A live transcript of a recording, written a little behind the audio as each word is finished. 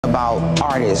About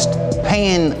artists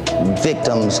paying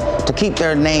victims to keep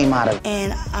their name out of it.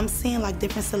 And I'm seeing like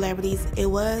different celebrities. It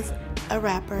was a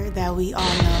rapper that we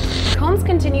all know. Combs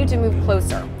continued to move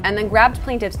closer and then grabbed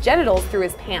plaintiff's genitals through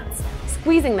his pants,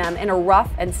 squeezing them in a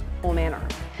rough and sexual manner.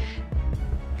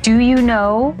 Do you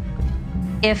know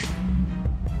if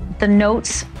the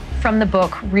notes from the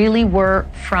book really were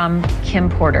from Kim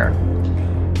Porter?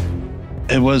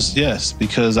 It was, yes,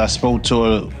 because I spoke to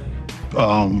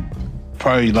her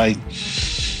probably like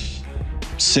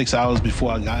 6 hours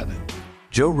before I got it.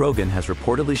 Joe Rogan has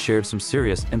reportedly shared some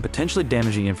serious and potentially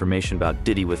damaging information about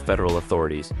Diddy with federal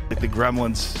authorities. Like the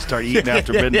gremlins start eating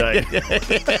after midnight.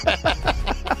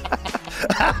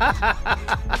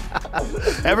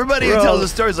 Everybody who tells the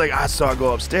stories like, I saw her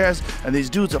go upstairs and these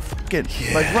dudes are fucking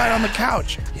like right on the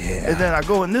couch. And then I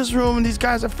go in this room and these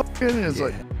guys are fucking, and it's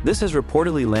like. This has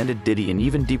reportedly landed Diddy in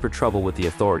even deeper trouble with the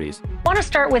authorities. I want to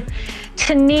start with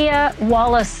Tania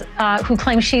Wallace, who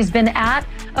claims she's been at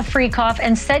a freak-off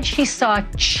and said she saw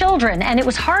children, and it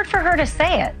was hard for her to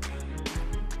say it.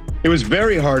 It was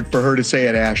very hard for her to say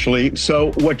it, Ashley.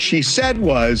 So what she said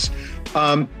was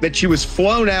that she was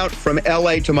flown out from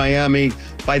LA to Miami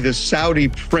by the Saudi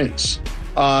prince,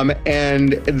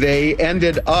 and they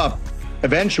ended up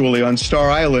eventually on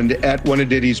Star Island at one of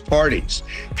Diddy's parties.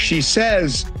 She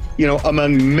says, you know,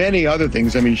 among many other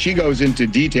things, I mean, she goes into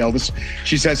detail. This,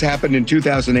 she says, happened in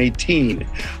 2018.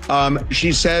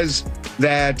 She says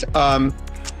that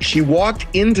she walked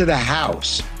into the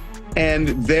house and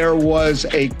there was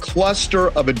a cluster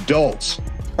of adults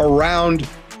around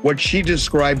what she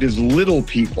described as little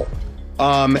people.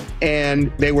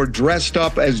 And they were dressed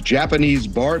up as Japanese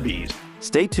Barbies.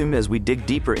 Stay tuned as we dig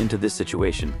deeper into this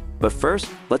situation. But first,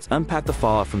 let's unpack the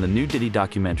fallout from the new Diddy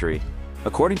documentary.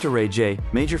 According to Ray J,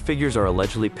 major figures are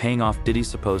allegedly paying off Diddy's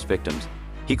supposed victims.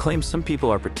 He claims some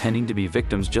people are pretending to be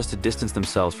victims just to distance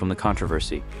themselves from the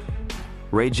controversy.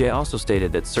 Ray J also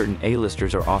stated that certain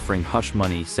A-listers are offering hush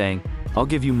money, saying, "I'll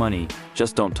give you money,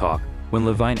 just don't talk." When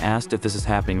Levine asked if this is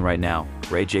happening right now,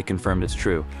 Ray J confirmed it's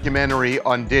true. Documentary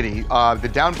on Diddy, the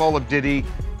downfall of Diddy.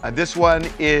 This one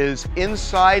is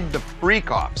inside the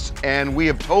freak-offs, and we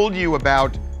have told you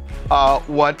about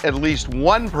what at least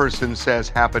one person says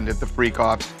happened at the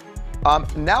freak-offs.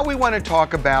 Now we want to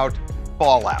talk about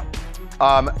fallout.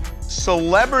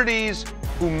 Celebrities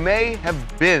who may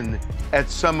have been at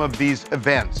some of these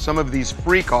events, some of these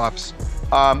freak-offs,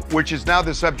 which is now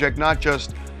the subject not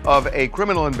just of a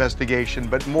criminal investigation,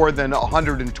 but more than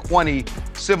 120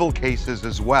 civil cases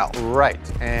as well. Right,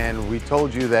 and we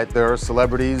told you that there are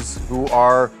celebrities who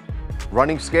are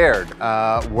running scared,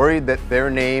 worried that their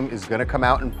name is going to come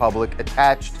out in public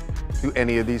attached to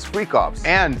any of these freak-offs.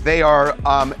 And they are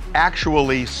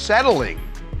actually settling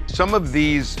some of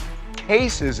these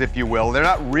cases, if you will. They're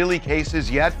not really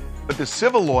cases yet, but the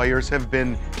civil lawyers have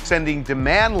been sending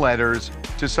demand letters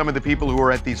to some of the people who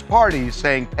are at these parties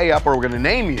saying, pay up or we're going to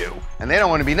name you. And they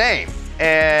don't want to be named.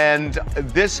 And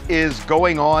this is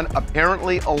going on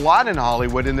apparently a lot in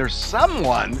Hollywood, and there's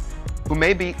someone who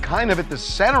may be kind of at the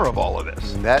center of all of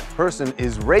this. And that person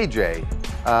is Ray J,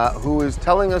 who is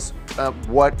telling us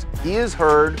what he has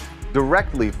heard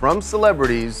directly from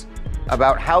celebrities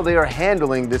about how they are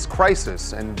handling this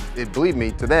crisis. And believe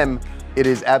me, to them, it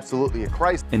is absolutely a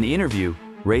crisis. In the interview,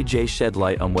 Ray J shed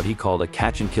light on what he called a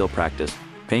catch-and-kill practice,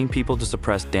 paying people to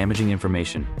suppress damaging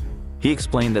information. He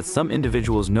explained that some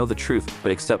individuals know the truth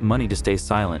but accept money to stay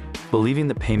silent, believing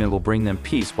the payment will bring them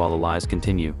peace while the lies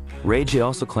continue. Ray J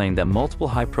also claimed that multiple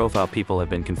high-profile people have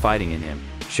been confiding in him,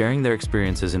 sharing their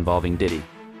experiences involving Diddy.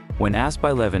 When asked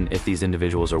by Levin if these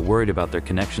individuals are worried about their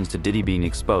connections to Diddy being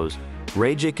exposed,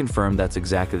 Ray J confirmed that's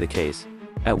exactly the case.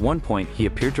 At one point, he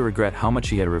appeared to regret how much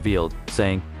he had revealed,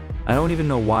 saying, "I don't even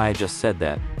know why I just said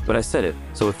that, but I said it,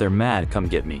 so if they're mad, come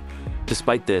get me."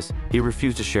 Despite this, he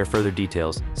refused to share further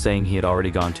details, saying he had already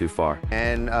gone too far.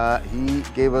 And he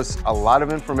gave us a lot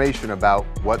of information about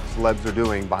what celebs are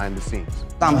doing behind the scenes.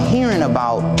 I'm hearing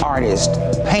about artists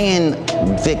paying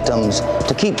victims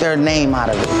to keep their name out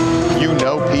of it. You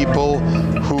know people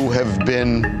who have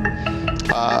been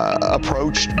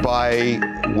approached by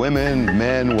women,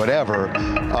 men, whatever,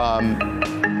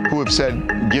 who have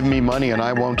said, give me money and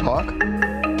I won't talk?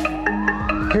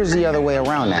 Here's the other way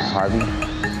around that, Harvey.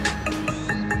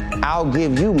 I'll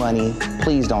give you money,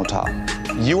 please don't talk.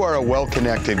 You are a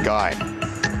well-connected guy.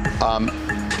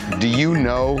 Do you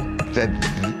know that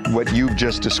what you've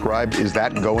just described, is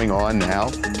that going on now?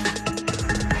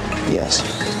 Yes.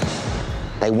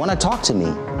 They want to talk to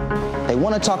me. They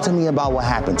want to talk to me about what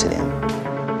happened to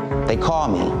them. They call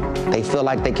me. They feel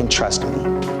like they can trust me.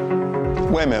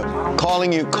 Wait a minute.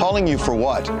 Calling you for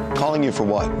what? Calling you for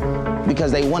what?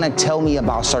 because they want to tell me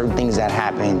about certain things that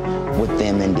happened with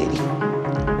them and Diddy.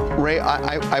 Ray,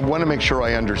 I want to make sure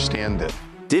I understand this.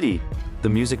 Diddy, the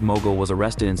music mogul, was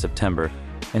arrested in September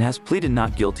and has pleaded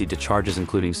not guilty to charges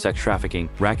including sex trafficking,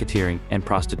 racketeering, and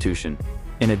prostitution.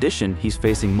 In addition, he's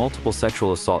facing multiple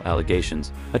sexual assault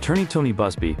allegations. Attorney Tony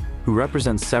Busby, who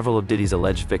represents several of Diddy's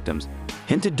alleged victims,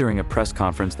 hinted during a press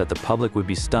conference that the public would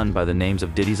be stunned by the names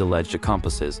of Diddy's alleged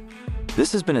accomplices.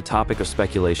 This has been a topic of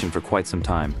speculation for quite some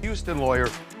time. Houston lawyer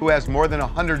who has more than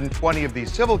 120 of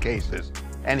these civil cases,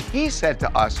 and he said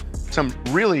to us some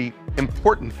really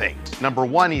important things. Number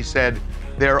one, he said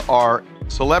there are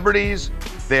celebrities,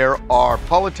 there are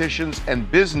politicians and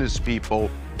business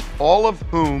people, all of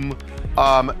whom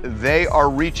they are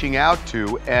reaching out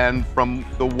to, and from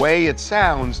the way it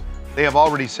sounds, they have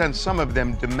already sent some of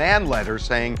them demand letters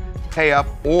saying, pay up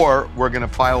or we're going to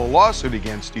file a lawsuit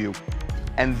against you.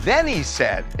 And then he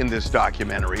said in this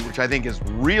documentary, which I think is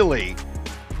really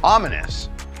ominous,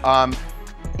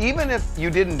 even if you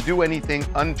didn't do anything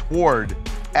untoward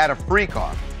at a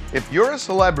freak-off, if you're a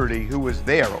celebrity who was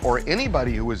there or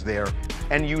anybody who was there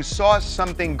and you saw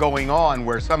something going on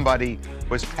where somebody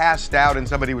was passed out and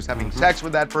somebody was having sex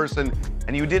with that person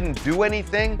and you didn't do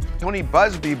anything, Tony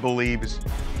Busby believes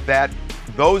that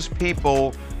those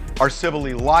people are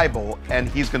civilly liable and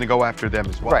he's going to go after them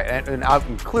as well. Right,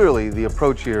 and clearly the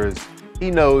approach here is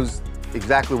he knows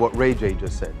exactly what Ray J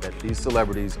just said, that these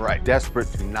celebrities are desperate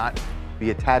to not be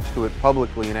attached to it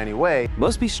publicly in any way.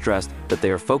 Busby stressed that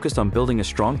they are focused on building a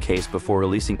strong case before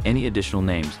releasing any additional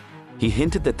names. He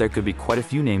hinted that there could be quite a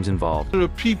few names involved. The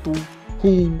people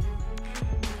who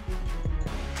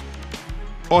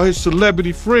are his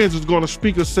celebrity friends is going to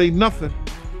speak or say nothing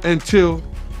until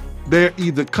they're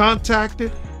either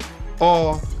contacted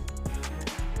or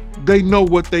they know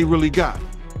what they really got.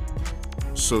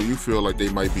 So you feel like they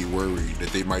might be worried that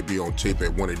they might be on tape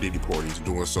at one of Diddy parties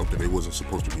doing something they wasn't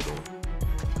supposed to be doing?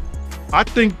 I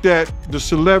think that the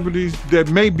celebrities that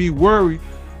may be worried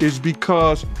is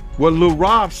because what Lil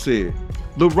Rob said.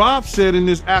 Lil Rob said in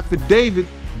his affidavit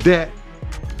that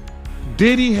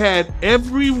Diddy had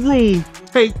every room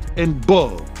taped and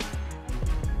bugged.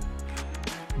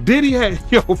 Diddy had,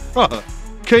 yo, bro,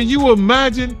 can you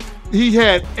imagine he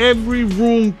had every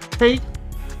room taped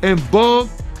and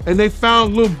bugged, and they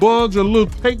found little bugs and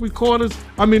little tape recorders,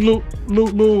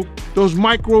 little those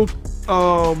micro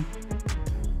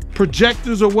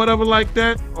projectors or whatever like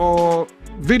that, or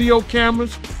video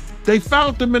cameras. They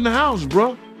found them in the house,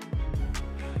 bro.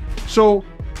 So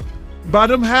by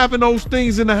them having those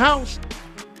things in the house,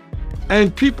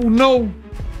 and people know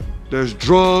there's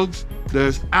drugs,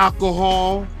 there's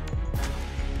alcohol,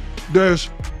 there's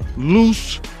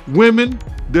loose women,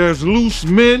 there's loose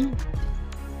men,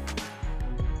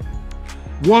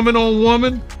 woman on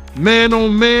woman, man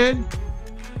on man,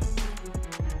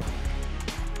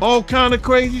 all kind of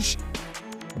crazy shit.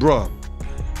 Bruh,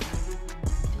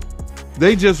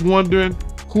 they just wondering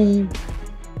who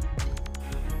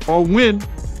or when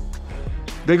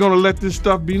they're gonna let this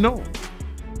stuff be known,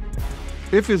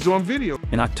 if it's on video.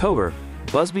 In October,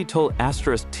 Busby told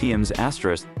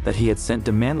TMZ that he had sent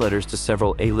demand letters to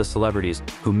several A-list celebrities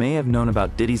who may have known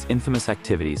about Diddy's infamous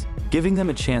activities, giving them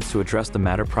a chance to address the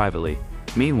matter privately.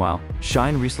 Meanwhile,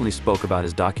 Shine recently spoke about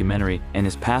his documentary and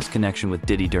his past connection with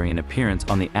Diddy during an appearance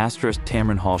on the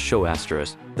Tamron Hall show .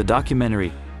 The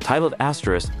documentary, titled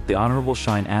The Honorable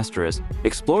Shine *,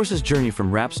 explores his journey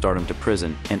from rap stardom to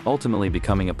prison and ultimately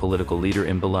becoming a political leader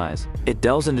in Belize. It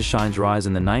delves into Shine's rise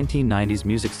in the 1990s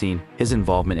music scene, his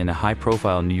involvement in a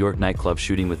high-profile New York nightclub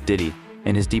shooting with Diddy,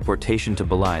 and his deportation to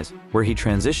Belize, where he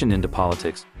transitioned into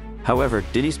politics. However,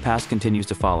 Diddy's past continues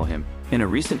to follow him. In a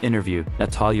recent interview,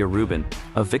 Natalia Rubin,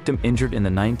 a victim injured in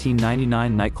the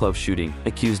 1999 nightclub shooting,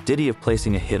 accused Diddy of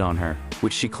placing a hit on her,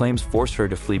 which she claims forced her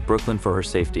to flee Brooklyn for her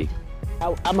safety.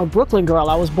 I'm a Brooklyn girl.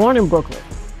 I was born in Brooklyn.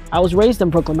 I was raised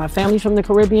in Brooklyn. My family's from the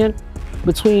Caribbean.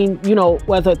 Between,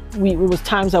 whether it was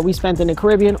times that we spent in the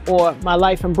Caribbean or my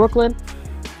life in Brooklyn,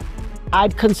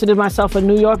 I'd consider myself a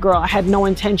New York girl. I had no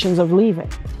intentions of leaving.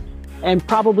 And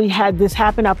probably had this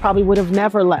happened, I probably would have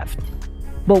never left.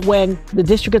 But when the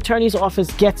district attorney's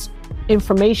office gets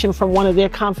information from one of their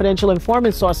confidential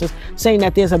informant sources saying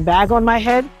that there's a bag on my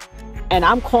head, and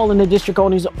I'm calling the district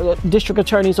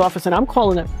attorney's office, and I'm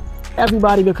calling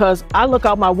everybody because I look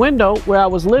out my window where I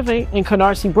was living in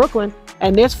Canarsie, Brooklyn,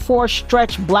 and there's 4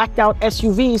 stretched blacked out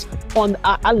SUVs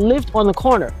I lived on the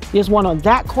corner. There's one on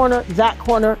that corner,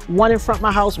 one in front of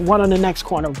my house, one on the next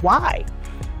corner. Why?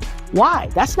 Why?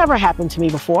 That's never happened to me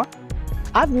before.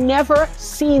 I've never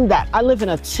seen that. I live in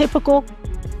a typical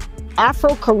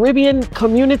Afro-Caribbean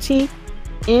community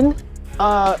in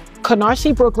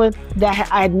Canarsie, Brooklyn, that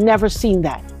I had never seen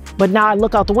that. But now I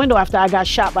look out the window after I got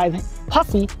shot by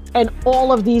Puffy, and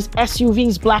all of these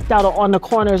SUVs blacked out on the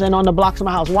corners and on the blocks of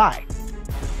my house. Why?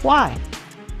 Why?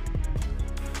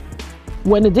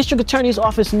 When the district attorney's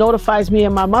office notifies me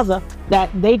and my mother that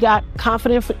they got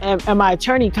and my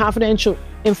attorney confidential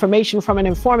information from an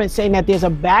informant saying that there's a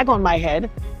bag on my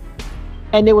head,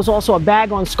 and there was also a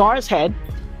bag on Scar's head,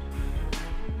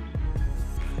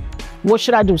 what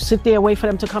should I do? Sit there and wait for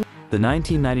them to come? The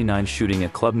 1999 shooting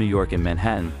at Club New York in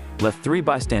Manhattan left 3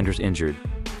 bystanders injured.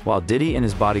 While Diddy and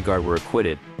his bodyguard were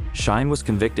acquitted, Shine was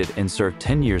convicted and served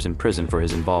 10 years in prison for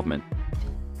his involvement.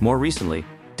 More recently,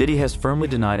 Diddy has firmly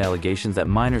denied allegations that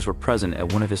minors were present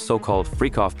at one of his so-called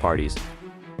freak-off parties.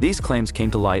 These claims came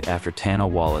to light after Tana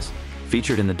Wallace,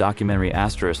 featured in the documentary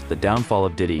Asterisk, The Downfall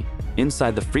of Diddy,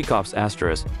 inside the Freak-Offs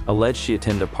Asterisk, alleged she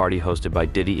attended a party hosted by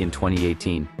Diddy in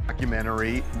 2018.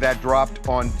 Documentary that dropped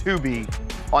on Tubi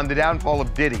on the downfall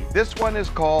of Diddy. This one is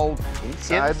called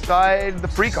Inside the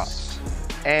Freak-Offs.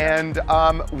 And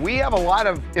we have a lot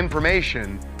of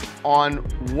information on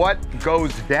what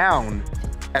goes down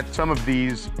at some of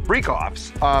these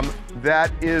freak-offs that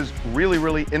is really,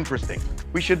 really interesting.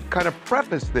 We should kind of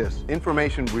preface this.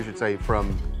 Information, we should say,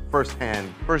 from firsthand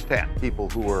people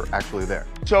who were actually there.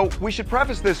 So we should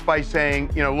preface this by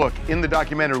saying, you know, look, in the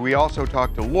documentary, we also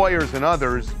talked to lawyers and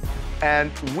others,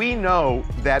 and we know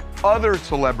that other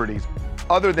celebrities,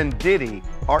 other than Diddy,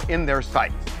 are in their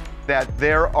sights. That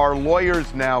there are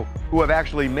lawyers now who have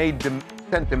actually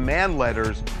sent demand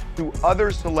letters to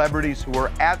other celebrities who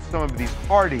are at some of these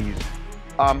parties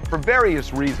for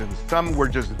various reasons. Some were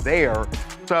just there,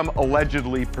 some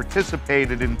allegedly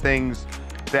participated in things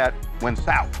that went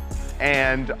south.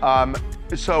 And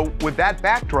so with that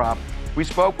backdrop, we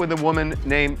spoke with a woman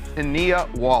named Tania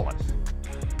Wallace.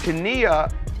 Tania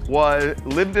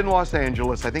lived in Los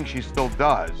Angeles, I think she still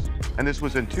does, and this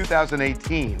was in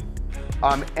 2018.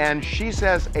 And she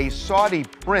says a Saudi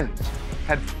prince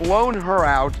had flown her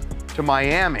out to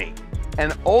Miami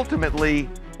and ultimately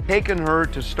taken her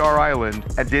to Star Island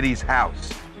at Diddy's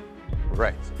house.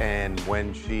 Right, and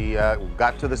when she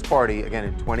got to this party, again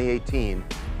in 2018,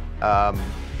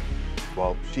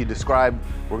 well, she described,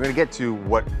 we're gonna get to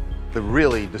what the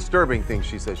really disturbing things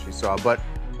she says she saw, but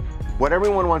what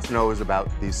everyone wants to know is about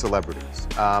these celebrities.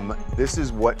 This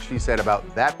is what she said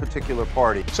about that particular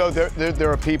party. So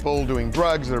there are people doing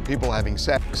drugs, there are people having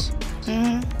sex.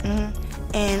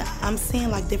 And I'm seeing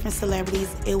like different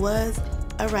celebrities. It was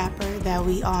a rapper that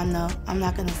we all know. I'm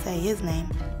not gonna say his name,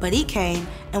 but he came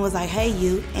and was like, hey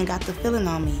you, and got the feeling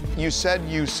on me. You said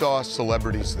you saw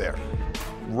celebrities there.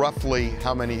 Roughly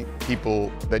how many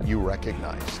people that you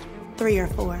recognized? 3 or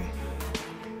 4.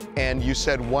 And you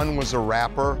said one was a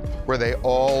rapper. Were they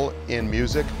all in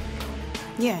music?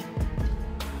 Yeah.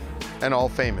 And all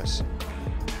famous?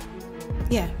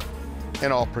 Yeah.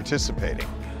 And all participating?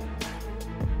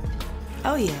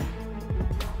 Oh yeah.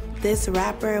 This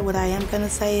rapper, what I am gonna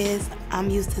say is, I'm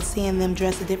used to seeing them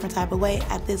dress a different type of way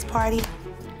at this party.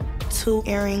 2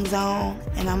 earrings on,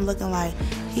 and I'm looking like,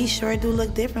 he sure do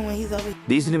look different when he's over here.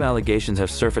 These new allegations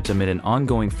have surfaced amid an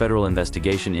ongoing federal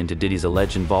investigation into Diddy's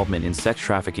alleged involvement in sex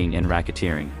trafficking and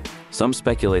racketeering. Some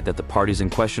speculate that the parties in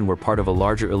question were part of a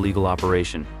larger illegal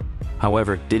operation.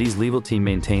 However, Diddy's legal team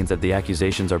maintains that the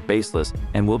accusations are baseless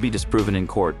and will be disproven in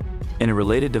court. In a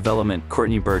related development,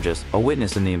 Courtney Burgess, a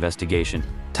witness in the investigation,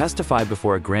 testified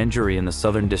before a grand jury in the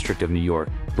Southern District of New York.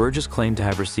 Burgess claimed to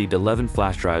have received 11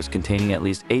 flash drives containing at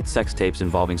least 8 sex tapes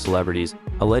involving celebrities,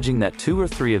 alleging that 2 or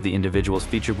 3 of the individuals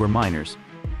featured were minors.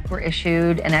 Were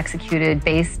issued and executed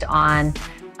based on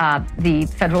the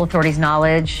federal authorities'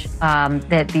 knowledge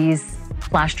that these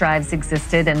flash drives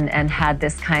existed and had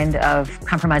this kind of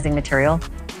compromising material?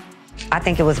 I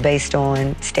think it was based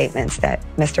on statements that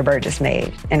Mr. Burgess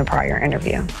made in a prior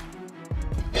interview.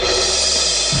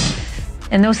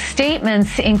 And those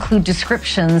statements include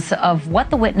descriptions of what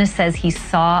the witness says he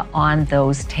saw on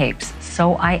those tapes.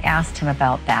 So I asked him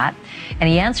about that, and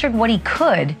he answered what he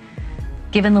could,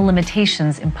 given the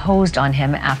limitations imposed on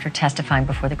him after testifying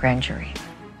before the grand jury.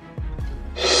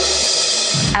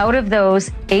 Out of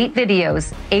those 8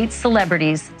 videos, 8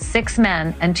 celebrities, 6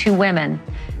 men and 2 women,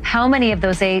 how many of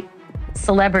those 8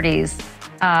 celebrities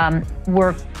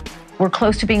were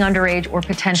close to being underage or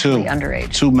potentially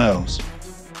underage? 2 males.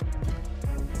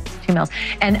 2 males.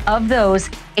 And of those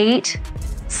 8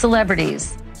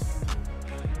 celebrities,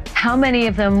 how many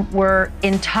of them were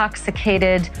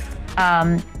intoxicated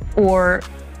or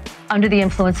under the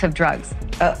influence of drugs?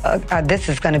 This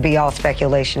is going to be all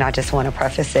speculation. I just want to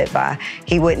preface it by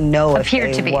he wouldn't know if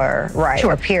they were. Right.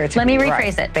 Sure. Appeared to Let be. me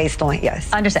rephrase it. Based on,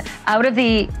 yes. Understand. Out of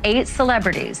the 8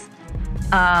 celebrities,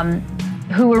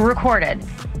 who were recorded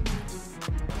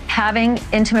having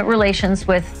intimate relations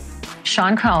with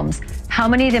Sean Combs, how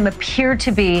many of them appeared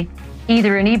to be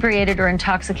either inebriated or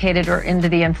intoxicated or under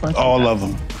the influence? All of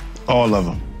them. All of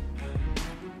them.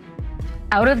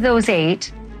 Out of those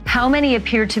 8, how many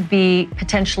appear to be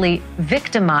potentially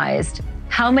victimized?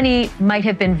 How many might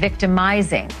have been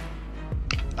victimizing?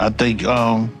 I think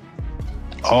all,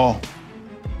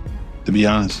 to be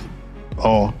honest,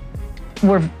 all.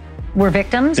 Were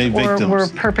victims They or victims. were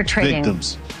perpetrating?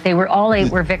 Victims. They were all 8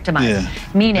 were victimized, Yeah,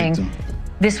 meaning victim.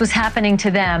 this was happening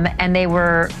to them and they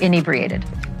were inebriated.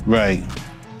 Right.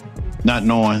 Not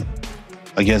knowing,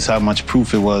 I guess, how much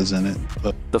proof it was in it.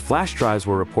 But The flash drives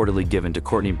were reportedly given to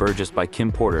Courtney Burgess by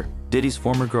Kim Porter, Diddy's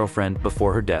former girlfriend,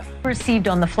 before her death. Received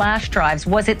on the flash drives,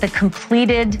 was it the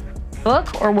completed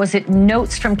book or was it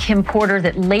notes from Kim Porter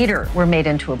that later were made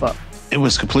into a book? it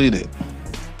was completed.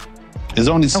 It's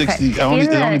only 60, Okay. only, In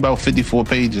it's the- only about 54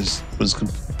 pages. It was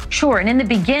Sure, and in the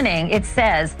beginning, it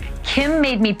says, Kim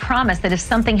made me promise that if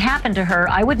something happened to her,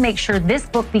 I would make sure this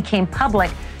book became public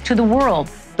to the world.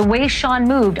 The way Sean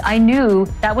moved, I knew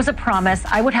that was a promise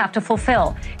I would have to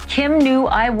fulfill. Kim knew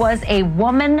I was a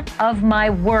woman of my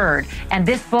word, and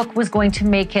this book was going to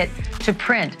make it to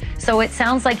print. So it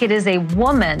sounds like it is a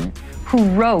woman who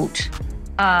wrote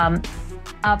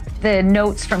up the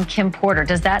notes from Kim Porter.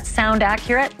 Does that sound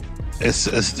accurate?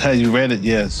 It's have you read it?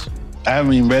 Yes. I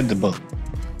haven't even read the book.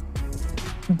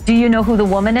 Do you know who the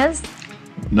woman is?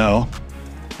 No.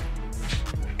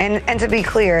 And to be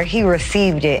clear, he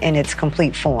received it in its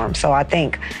complete form. So I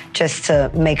think just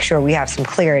to make sure we have some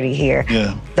clarity here,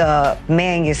 Yeah. the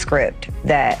manuscript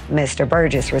that Mr.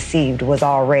 Burgess received was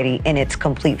already in its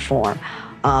complete form.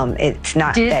 It's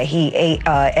not that he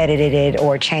edited it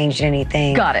or changed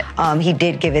anything. Got it. He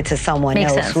did give it to someone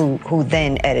Makes else sense. who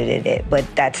then edited it, but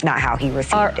that's not how he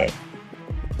received it.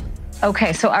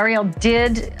 Okay, so Ariel,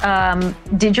 did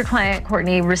your client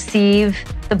Courtney receive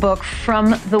the book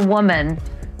from the woman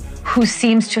who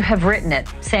seems to have written it,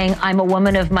 saying, I'm a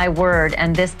woman of my word,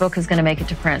 and this book is going to make it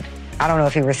to print? I don't know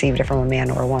if he received it from a man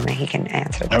or a woman. He can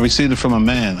answer that. I received it from a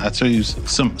man. I tell you,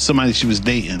 somebody she was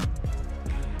dating.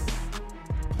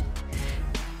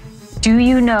 Do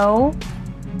you know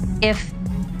if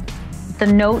the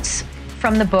notes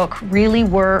from the book really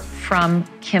were from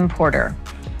Kim Porter?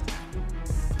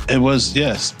 It was,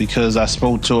 yes, because I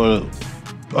spoke to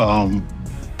her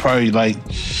probably like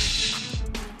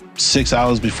 6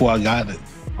 hours before I got it.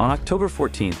 On October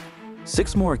 14th,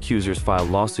 6 more accusers filed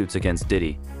lawsuits against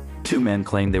Diddy. 2 men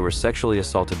claimed they were sexually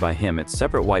assaulted by him at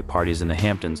separate white parties in the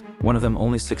Hamptons, one of them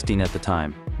only 16 at the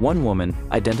time. One woman,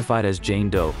 identified as Jane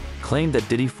Doe, claimed that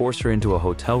Diddy forced her into a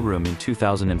hotel room in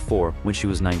 2004 when she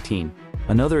was 19.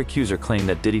 Another accuser claimed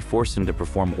that Diddy forced him to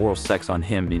perform oral sex on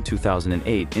him in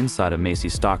 2008 inside a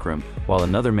Macy's stockroom, while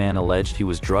another man alleged he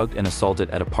was drugged and assaulted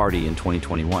at a party in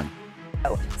 2021.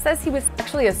 Says he was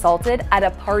sexually assaulted at a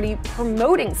party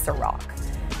promoting Ciroc.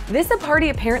 This party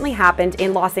apparently happened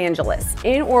in Los Angeles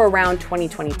in or around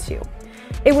 2022.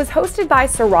 It was hosted by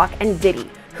Ciroc and Diddy,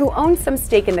 who owned some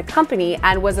stake in the company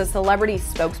and was a celebrity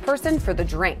spokesperson for the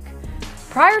drink.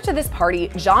 Prior to this party,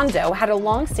 John Doe had a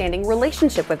long-standing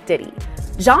relationship with Diddy.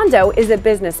 John Doe is a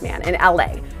businessman in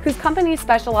LA whose company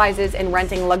specializes in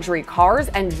renting luxury cars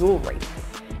and jewelry.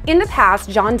 In the past,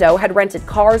 John Doe had rented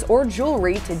cars or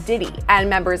jewelry to Diddy and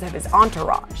members of his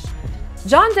entourage.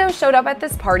 John Doe showed up at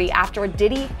this party after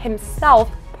Diddy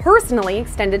himself personally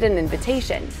extended an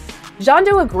invitation. John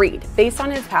Doe agreed based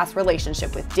on his past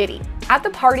relationship with Diddy. At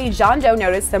the party, John Doe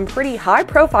noticed some pretty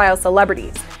high-profile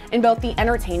celebrities in both the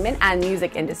entertainment and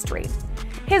music industry.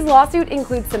 His lawsuit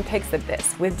includes some pics of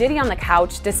this, with Diddy on the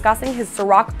couch discussing his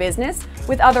Ciroc business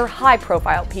with other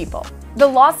high-profile people. The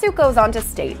lawsuit goes on to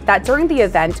state that during the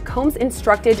event, Combs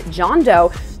instructed John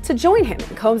Doe to join him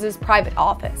in Combs' private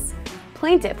office.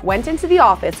 Plaintiff went into the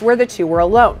office where the two were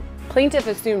alone. Plaintiff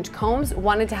assumed Combs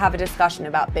wanted to have a discussion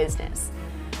about business.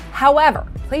 However,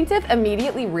 plaintiff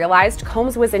immediately realized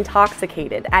Combs was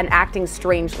intoxicated and acting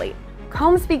strangely.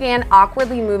 Combs began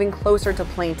awkwardly moving closer to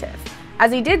plaintiff.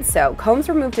 As he did so, Combs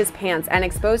removed his pants and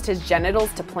exposed his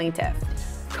genitals to plaintiff.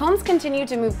 Combs continued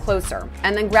to move closer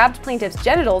and then grabbed plaintiff's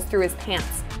genitals through his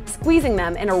pants, squeezing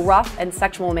them in a rough and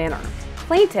sexual manner.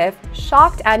 Plaintiff,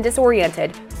 shocked and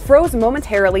disoriented, froze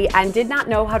momentarily and did not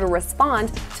know how to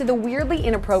respond to the weirdly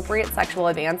inappropriate sexual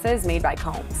advances made by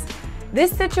Combs.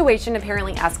 This situation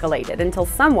apparently escalated until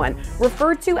someone,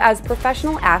 referred to as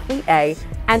Professional Athlete A,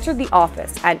 entered the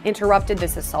office and interrupted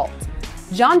this assault.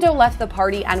 John Doe left the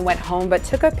party and went home but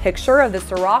took a picture of the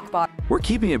Ciroc bottle. We're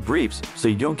keeping it brief so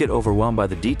you don't get overwhelmed by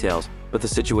the details, but the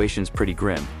situation's pretty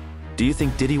grim. Do you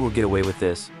think Diddy will get away with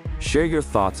this? Share your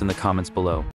thoughts in the comments below.